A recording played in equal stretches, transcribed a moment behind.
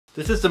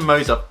This is the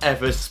most I've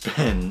ever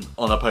spent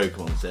on a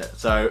Pokemon set,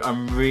 so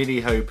I'm really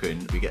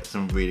hoping we get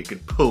some really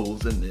good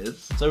pulls in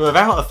this. So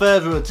without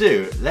further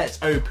ado, let's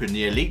open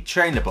the Elite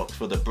Trainer box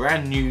for the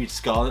brand new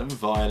Scarlet and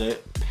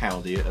Violet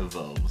Paldea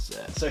Evolve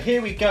set. So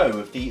here we go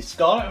with the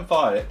Scarlet and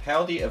Violet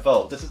Paldea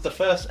Evolve. This is the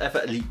first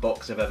ever Elite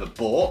box I've ever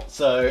bought,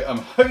 so I'm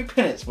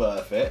hoping it's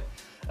worth it.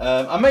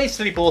 I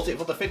mostly bought it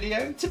for the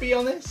video, to be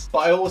honest, but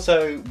I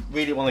also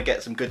really want to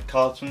get some good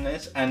cards from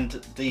this,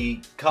 and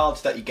the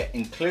cards that you get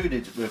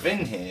included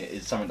within here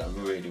is something that I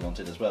really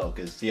wanted as well,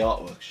 because the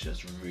artwork is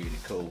just really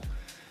cool.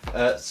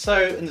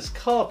 So in this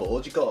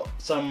cardboard, you've got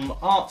some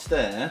art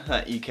there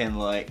that you can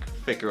like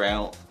figure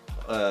out,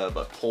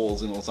 like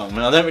pausing or something.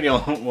 I don't really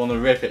want to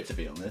rip it, to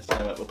be honest,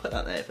 so we'll put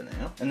that there for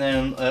now. And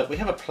then we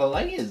have a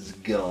player's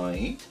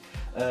guide.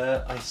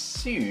 I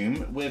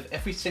assume with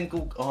every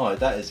single... Oh,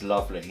 that is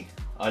lovely.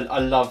 I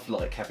love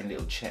like having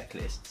little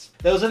checklists.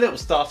 There was a little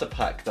starter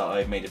pack that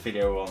I made a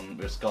video on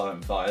with Scarlet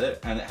and Violet,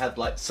 and it had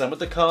like some of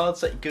the cards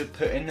that you could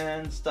put in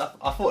there and stuff.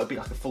 I thought it'd be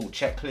like a full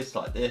checklist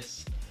like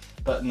this,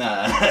 but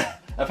nah,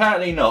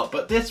 apparently not.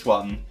 But this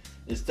one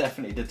is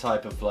definitely the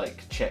type of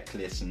like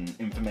checklist and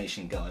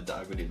information guide that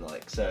I really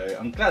like. So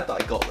I'm glad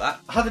that I got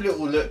that. I had a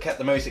little look at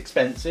the most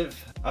expensive.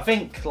 I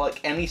think like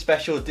any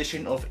special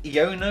edition of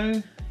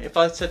Iono, if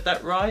I said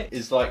that right,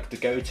 is like the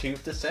go-to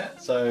of the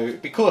set. So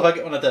it'd be cool if I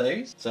get one of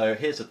those. So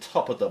here's the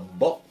top of the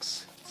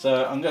box.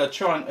 So I'm going to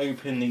try and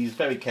open these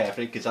very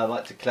carefully because I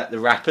like to collect the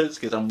wrappers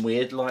because I'm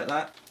weird like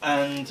that.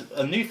 And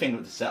a new thing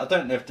with the set, I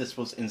don't know if this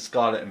was in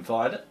Scarlet and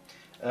Violet,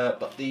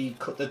 but the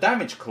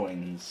damage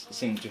coins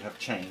seem to have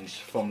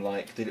changed from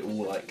like the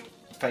little like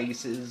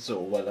faces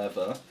or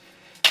whatever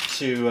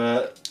to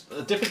a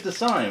different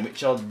design,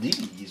 which are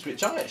these,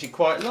 which I actually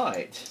quite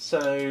liked.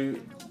 So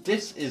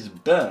this is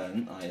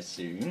burnt, I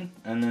assume,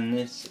 and then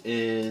this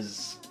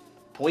is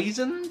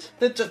poisoned.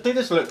 They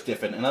just look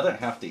different, and I don't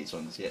have these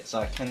ones yet, so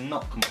I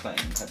cannot complain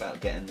about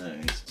getting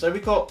those. So we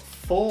got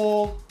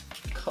 4.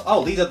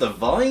 Oh, these are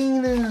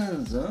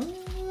diviners.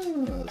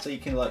 Oh, so you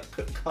can like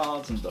put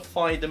cards and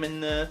defy them in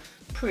there.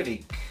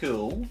 Pretty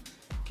cool.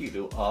 Cute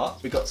little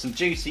art. We got some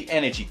juicy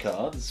energy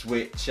cards,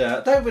 which I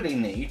don't really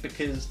need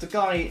because the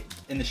guy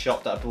in the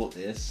shop that I bought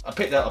this, I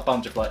picked out a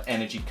bunch of like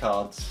energy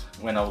cards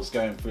when I was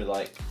going through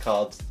like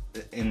cards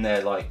in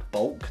their like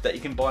bulk that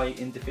you can buy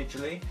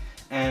individually,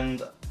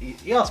 and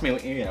he asked me,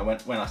 you know,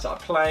 when I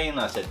started playing,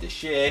 I said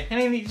this year, and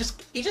then he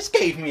just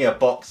gave me a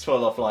box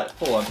full of like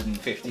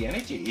 450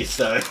 energies.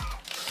 So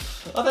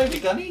I don't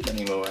think I need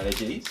any more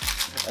energies.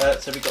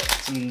 So we got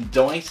some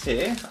dice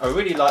here. I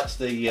really liked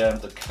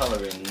the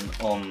colouring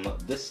on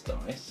this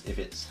dice, if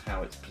it's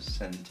how it's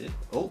presented.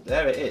 Oh,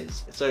 there it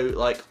is. So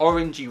like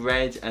orangey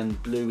red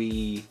and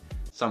bluey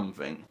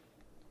something.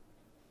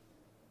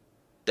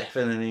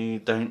 Definitely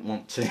don't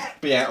want to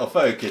be out of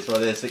focus for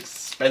this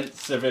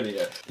expensive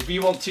video. If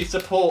you want to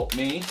support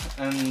me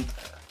and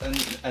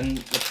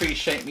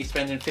appreciate me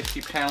spending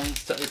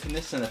 £50 to open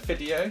this in a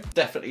video,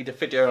 definitely the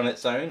video on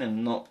its own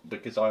and not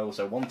because I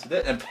also wanted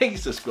it, and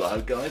please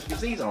subscribe guys,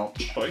 because these aren't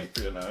cheap,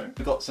 you know.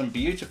 We've got some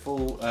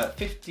beautiful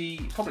 50,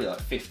 probably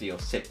like 50 or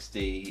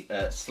 60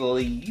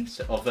 sleeves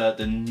of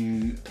the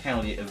new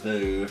Paldea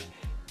Evolve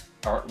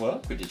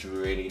artwork, which is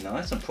really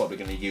nice. I'm probably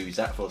going to use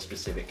that for a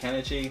specific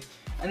energy.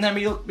 And then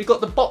we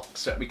got the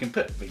box that we can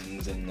put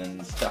things in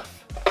and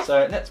stuff.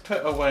 So let's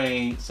put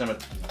away some of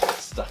the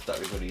stuff that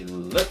we've already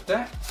looked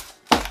at.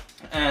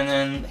 And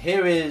then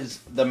here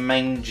is the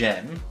main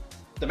gem,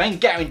 the main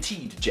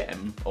guaranteed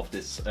gem of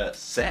this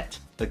set.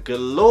 The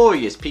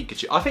glorious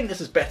Pikachu. I think this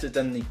is better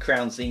than the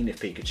Crown Zenith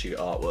Pikachu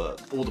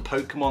artwork. All the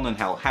Pokemon and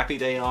how happy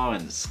they are,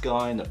 and the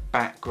sky and the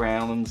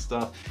background and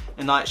stuff.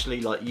 And I actually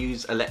like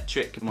use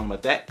electric in one of my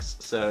decks,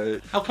 so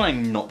how can I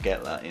not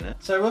get that, you know?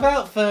 So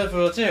without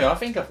further ado, I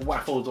think I've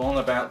waffled on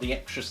about the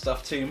extra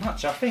stuff too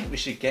much. I think we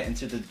should get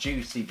into the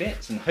juicy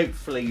bits, and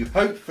hopefully,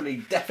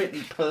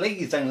 definitely,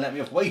 please don't let me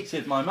have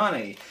wasted my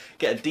money.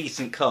 Get a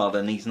decent card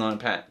in these 9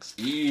 packs.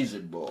 Easy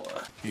boy.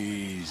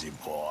 Easy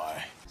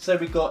boy. So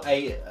we got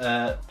a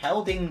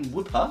Paldea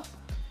Wooper.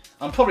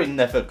 I'm probably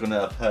never going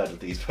to have heard of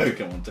these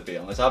Pokemon, to be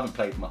honest. I haven't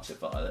played much of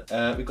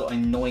Violet. We got a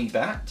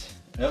Noibat.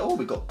 Oh,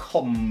 we got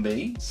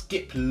Combi.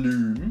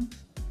 Skiploom.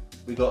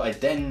 We got a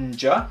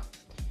Denja.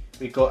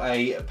 We got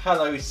a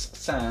Palos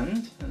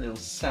Sand. A little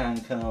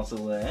sand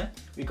castle there.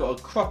 We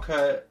got a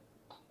Crocalor.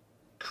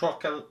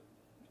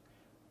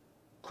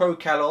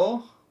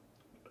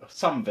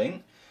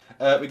 Something.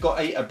 We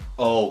got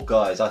oh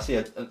guys, I see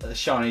a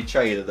shiny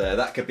trader there,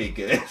 that could be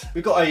good.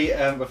 We got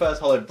a reverse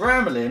holo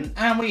Bramblin,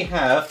 and we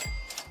have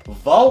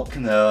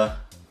Volkner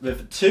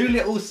with 2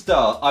 little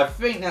stars. I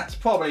think that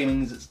probably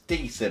means it's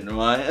decent,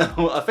 right?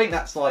 I think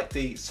that's like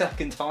the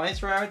 2nd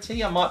highest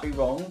rarity, I might be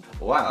wrong.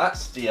 Wow,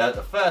 that's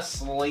the first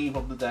sleeve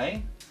of the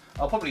day.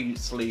 I'll probably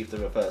sleeve the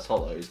reverse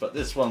holos, but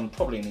this one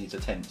probably needs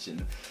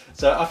attention.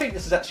 So I think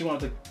this is actually one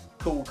of the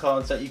cool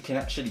cards that you can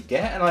actually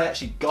get, and I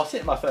actually got it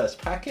in my first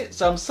packet,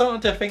 so I'm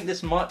starting to think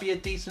this might be a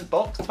decent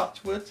box,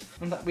 touch wood,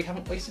 and that we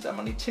haven't wasted that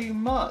money too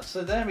much.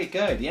 So there we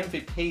go, the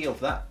MVP of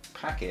that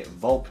packet,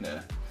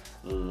 Volkner.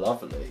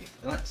 Lovely.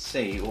 Let's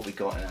see what we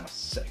got in our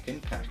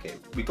second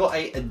packet. We got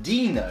a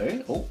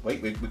Dino. Oh,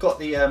 wait, we got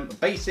the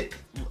basic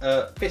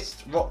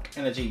fist rock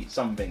energy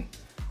something.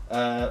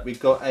 We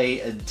got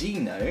a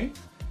Dino.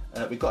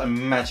 We got a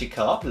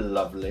Magikarp,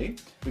 lovely.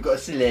 We got a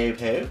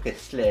Slowpoke, a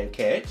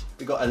Slowcat.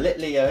 We got a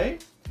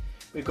Litleo.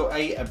 We got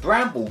a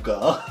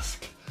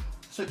Brambleghast.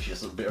 It's literally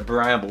just a bit of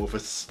bramble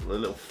with a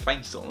little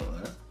face on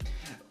it there.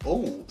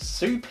 Oh,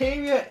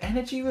 Superior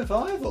Energy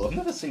Revival. I've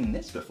never seen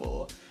this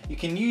before. You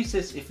can use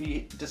this if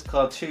you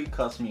discard 2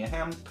 cards from your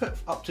hand. Put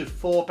up to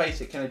 4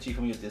 basic energy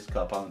from your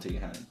discard pile into your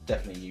hand.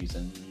 Definitely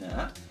using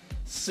that.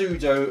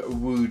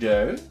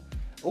 Sudowoodo.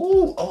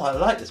 Oh, I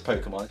like this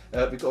Pokemon.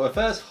 We've got a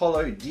first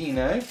Holo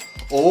Dino.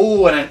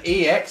 Oh, and an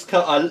EX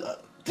card.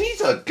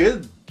 These are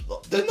good.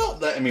 They're not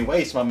letting me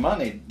waste my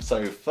money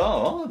so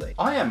far, are they?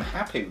 I am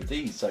happy with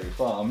these so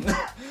far.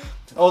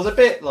 I was a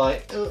bit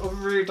like, I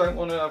really don't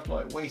want to have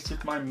like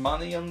wasted my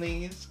money on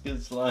these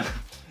because like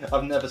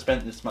I've never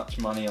spent this much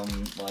money on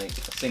like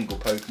a single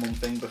Pokemon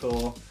thing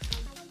before.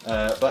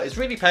 But it's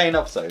really paying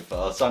off so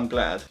far, so I'm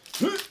glad.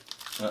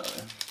 I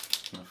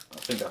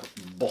think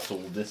I've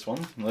bottled this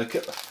one. Look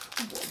at,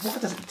 why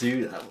does it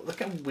do that? Look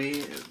how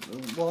weird.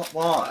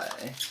 Why?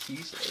 It's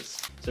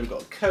useless. So we've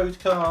got code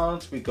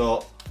cards, we've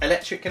got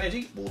electric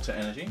energy, water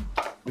energy.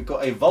 We've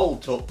got a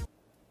Voltorb.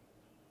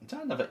 Is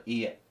that another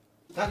EX?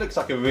 That looks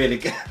like a really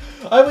good...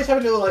 I always have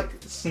a little like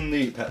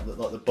snoop at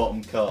the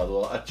bottom card.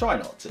 Well, I try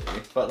not to,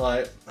 but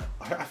like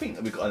I think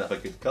that we've got another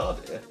good card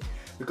here.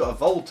 We've got a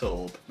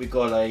Voltorb, we've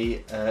got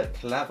a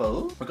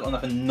Clavel, we've got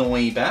another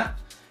Noibat,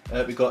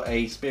 we've got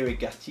a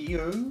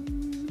Spirigatio,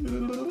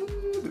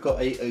 we've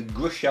got a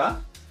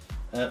Grusha,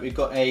 we've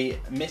got a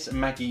Miss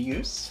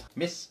Magius.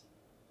 Miss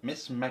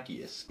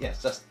Magius.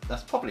 Yes,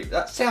 that's probably,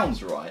 that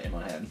sounds right in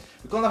my head.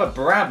 We've got another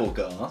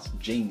Brambleghast,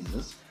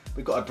 Jesus.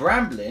 We've got a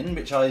Bramblin,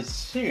 which I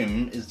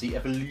assume is the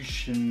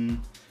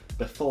evolution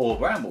before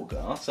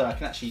Brambleghast, so I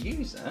can actually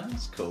use that.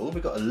 That's cool.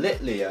 We've got a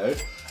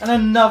Litleo and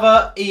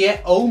another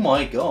EX. Oh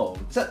my god.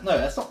 No,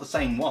 that's not the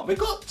same one. We've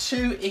got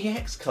 2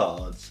 EX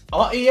cards.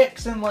 Are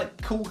EX and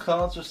like cool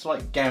cards just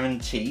like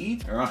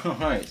guaranteed?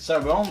 Right, so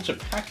we're on to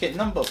packet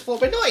number 4.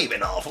 We're not even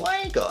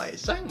halfway,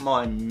 guys. Don't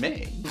mind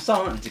me. I'm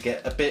starting to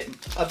get a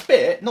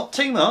bit, not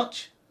too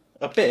much,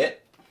 a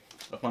bit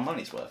of my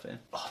money's worth here.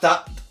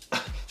 Oh,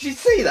 did you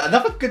see that?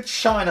 Another good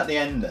shine at the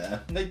end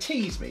there. They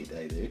tease me,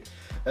 they do.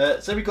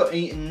 So we've got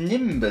a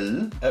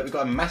Nimble, we've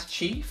got a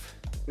Mastiff,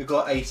 we've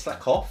got a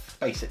Slackoff,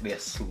 basically a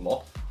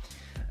sloth.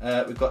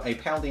 We've got a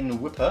Paldea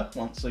Whipper,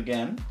 once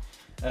again.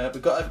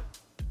 We've got a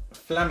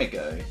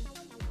Flamigo.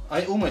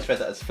 I almost read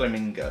that as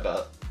Flamingo,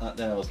 but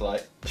then I was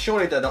like,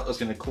 surely they're not just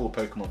going to call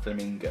Pokemon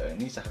Flamingo. It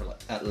needs to have like,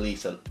 at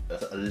least a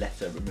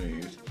letter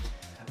removed.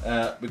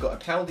 We've got a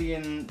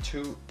Paldean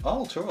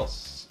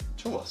Tauros.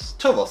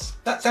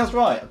 That sounds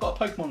right. I've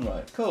got a Pokemon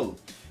right. Cool.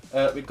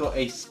 We've got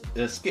a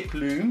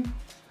Skiploom.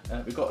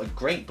 We've got a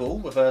Great Ball,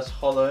 reverse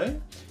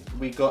holo.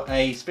 We've got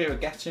a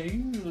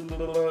Spirigatio,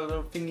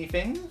 thingy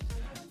thing.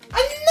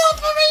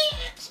 Another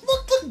EX!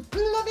 What the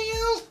bloody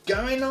hell's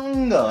going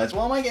on, guys?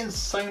 Why am I getting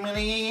so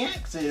many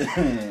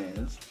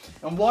EXs?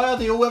 And why are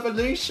they all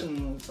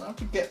evolutions? I have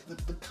to get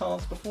the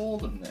cards before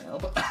them now.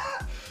 But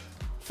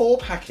 4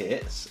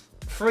 packets,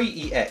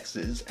 3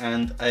 EXs,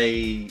 and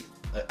a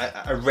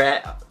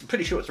rare, I'm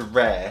pretty sure it's a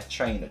rare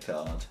trainer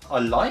card. I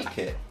like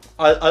it.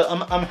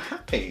 I'm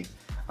happy.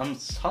 I'm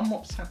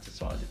somewhat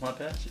satisfied with my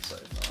purchase so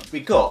far.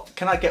 We got,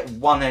 can I get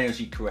 1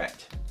 energy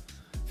correct?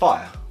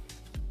 Fire.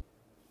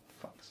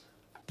 Fucks.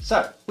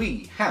 So,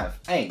 we have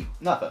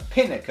another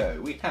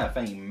Pinnacle. We have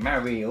a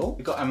Mariel.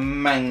 We've got a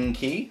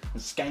Mankey, a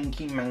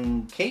Skanky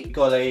Mankey. We've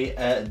got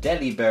a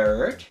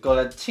Delibird. We've got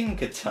a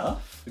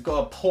Tinkertuff. We've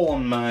got a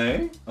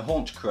Pornmo, a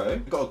Haunt Crow.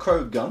 We've got a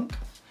Krogunk.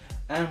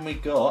 And we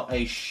got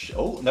a,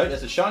 oh no,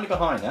 there's a shiny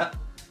behind that.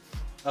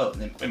 Oh,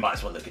 we might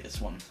as well look at this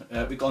one.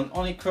 We've got an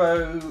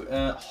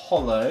Onicro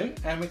holo,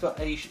 and we've got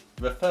a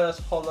reverse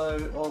holo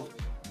of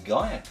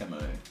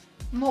Gaiakamo.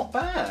 Not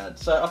bad.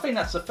 So I think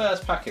that's the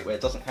first packet where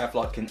it doesn't have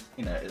like an,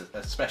 you know,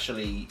 a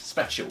specially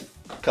special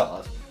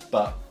card,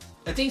 but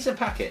a decent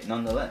packet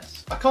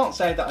nonetheless. I can't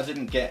say that I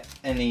didn't get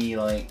any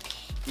like,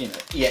 you know,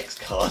 EX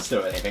cards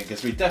or anything,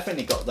 because we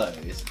definitely got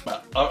those,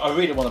 but I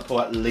really want to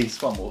pull at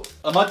least 1 more.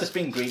 Am I just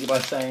being greedy by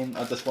saying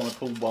I just want to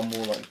pull 1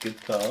 more like good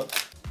card?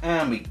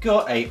 And we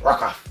got a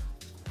Rockoff,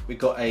 we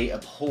got a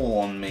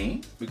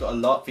Pawnme, we got a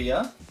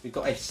Latvia, we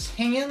got a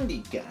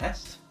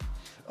Sandygast.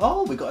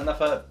 Oh, we got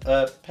another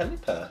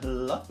Pelipper,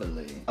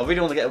 lovely. I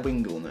really want to get a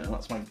Wingull now.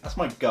 That's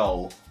my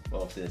goal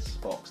of this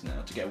box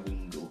now, to get a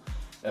Wingull.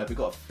 We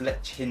got a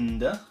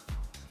Fletchinder,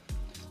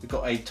 we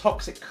got a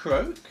Toxic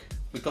Croak.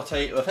 We've got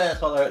a reverse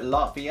holo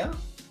Latvia,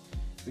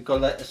 we've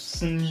got a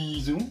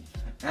Sneasel,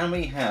 and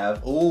we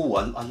have, oh,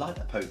 I like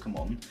that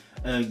Pokemon,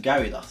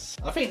 Gyarados.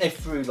 I think they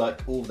threw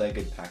like all their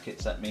good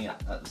packets at me at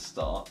the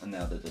start, and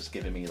now they're just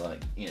giving me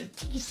like, you know,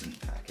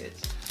 decent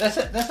packets. Let's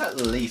at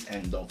least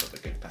end off with a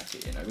good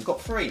packet, you know. We've got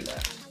 3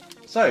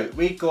 left. So,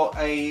 we've got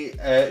a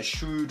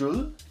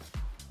Shroodle,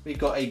 we've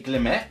got a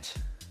Glimmet,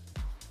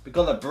 We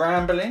got a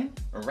Brambling.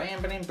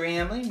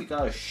 We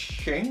got a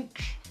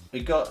Shank.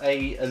 We got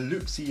a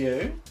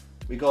Luxio.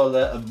 We got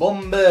a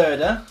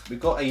Bombarda. We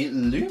got a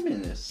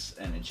Luminous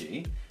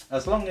Energy.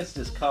 As long as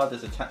this card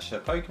is attached to a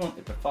Pokemon,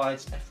 it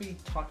provides every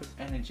type of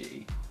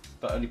energy,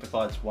 but only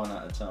provides one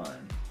at a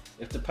time.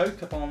 If the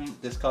Pokemon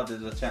this card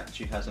is attached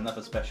to has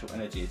another special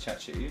energy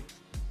attached to you,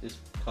 this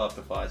card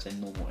provides a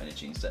normal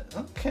energy instead.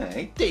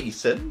 Okay,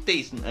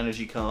 decent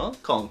energy card,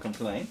 can't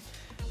complain.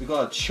 We've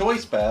got a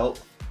Choice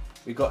Belt,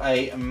 we've got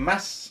a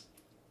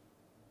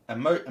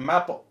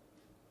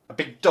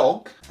big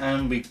dog,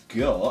 and we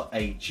got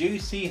a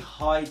Juicy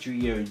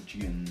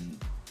Hydrogen.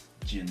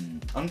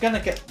 I'm gonna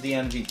get the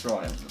energy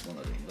dry on one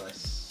of these, I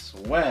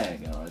swear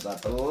guys, I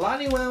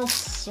bloody well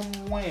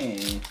swear.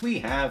 We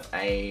have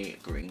a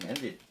green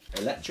energy,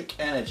 electric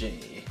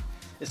energy.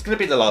 It's gonna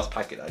be the last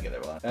packet I get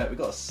it right. We've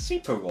got a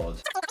Super Rod.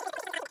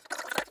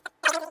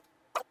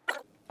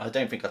 I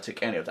don't think I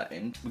took any of that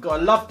in. We've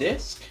got a Love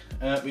Disc.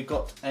 We've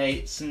got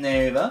a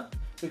Snova.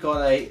 We've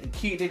got a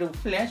cute little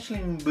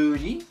Flashling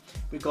Booty.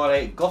 We've got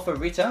a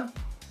Gothorita.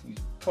 He's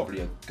probably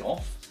a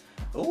goth.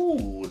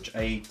 Oh,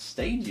 a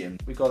Stadium.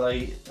 We've got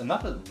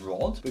another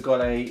Rod. We've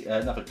got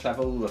another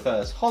Clavel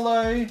Reverse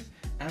Hollow.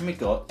 And we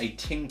got a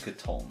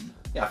Tinkerton.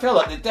 Yeah, I feel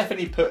like they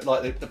definitely put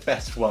like the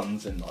best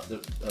ones in like the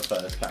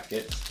first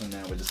packets, and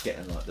now we're just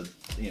getting like the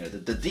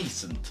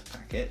decent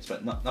packets,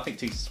 but nothing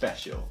too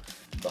special.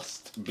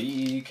 Must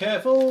be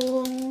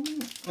careful.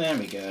 There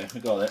we go. We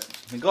got it.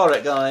 We got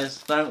it,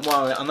 guys. Don't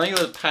worry. I know you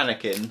were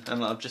panicking,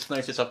 and I've just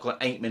noticed I've got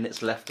 8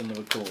 minutes left on the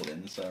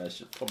recording, so I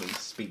should probably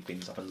speed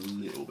things up a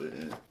little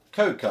bit.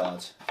 Code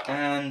card,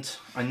 and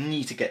I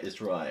need to get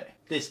this right.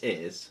 This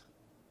is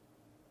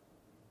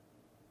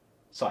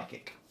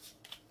Psychic.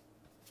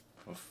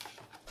 Oof.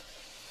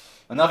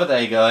 Another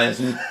day,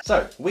 guys.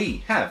 So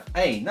we have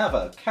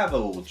another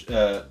Cavil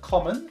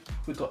common.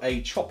 We've got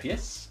a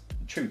Tropius.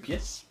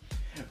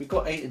 We've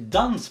got a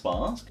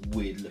Dunsparce,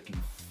 weird looking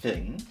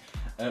thing.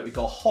 We've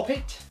got a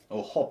Hoppip,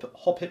 or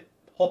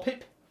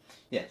Hoppip.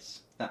 Yes,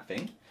 that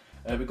thing.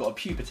 We've got a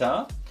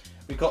Pupitar.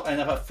 We've got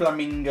another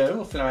Flamingo,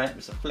 or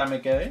it's a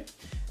Flamigo.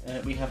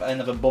 We have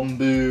another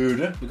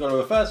Bombarda. We've got a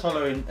reverse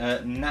hollow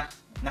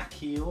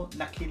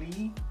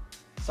Nakili.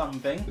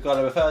 Something. We've got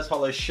a reverse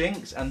hollow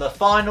Shinx, and the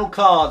final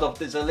card of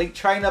this Elite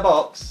Trainer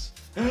box.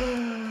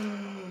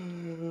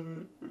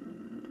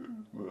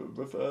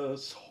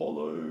 Reverse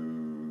hollow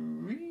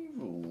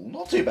Evil.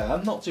 Not too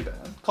bad, not too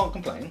bad. Can't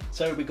complain.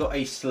 So we've got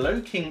a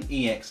Slowking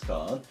EX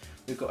card.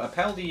 We've got a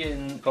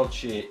Paldean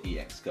Clodshear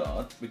EX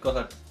card. We've got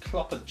a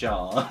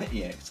Clopperjar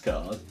EX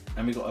card.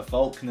 And we've got a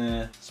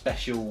Volkner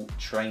Special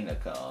Trainer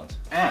card.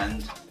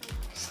 And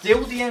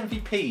still the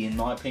MVP, in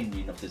my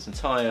opinion, of this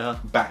entire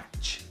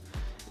batch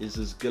is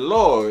this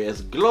glorious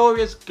a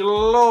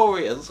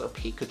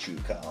Pikachu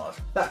card.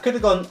 That could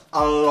have gone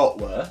a lot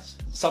worse.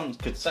 Some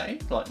could say,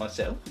 like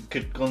myself, it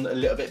could have gone a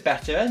little bit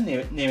better,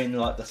 nearing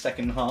like the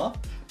second half.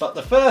 But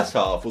the first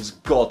half was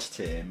god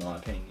tier, in my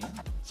opinion.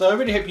 So I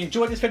really hope you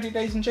enjoyed this video,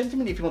 ladies and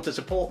gentlemen. If you want to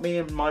support me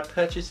and my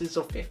purchases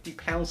of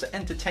 £50 to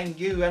entertain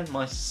you and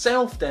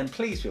myself, then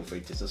please feel free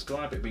to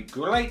subscribe. It'd be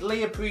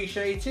greatly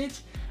appreciated.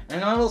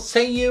 And I will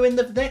see you in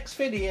the next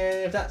video.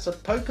 If that's a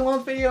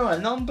Pokemon video, a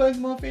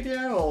non-Pokemon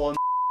video, or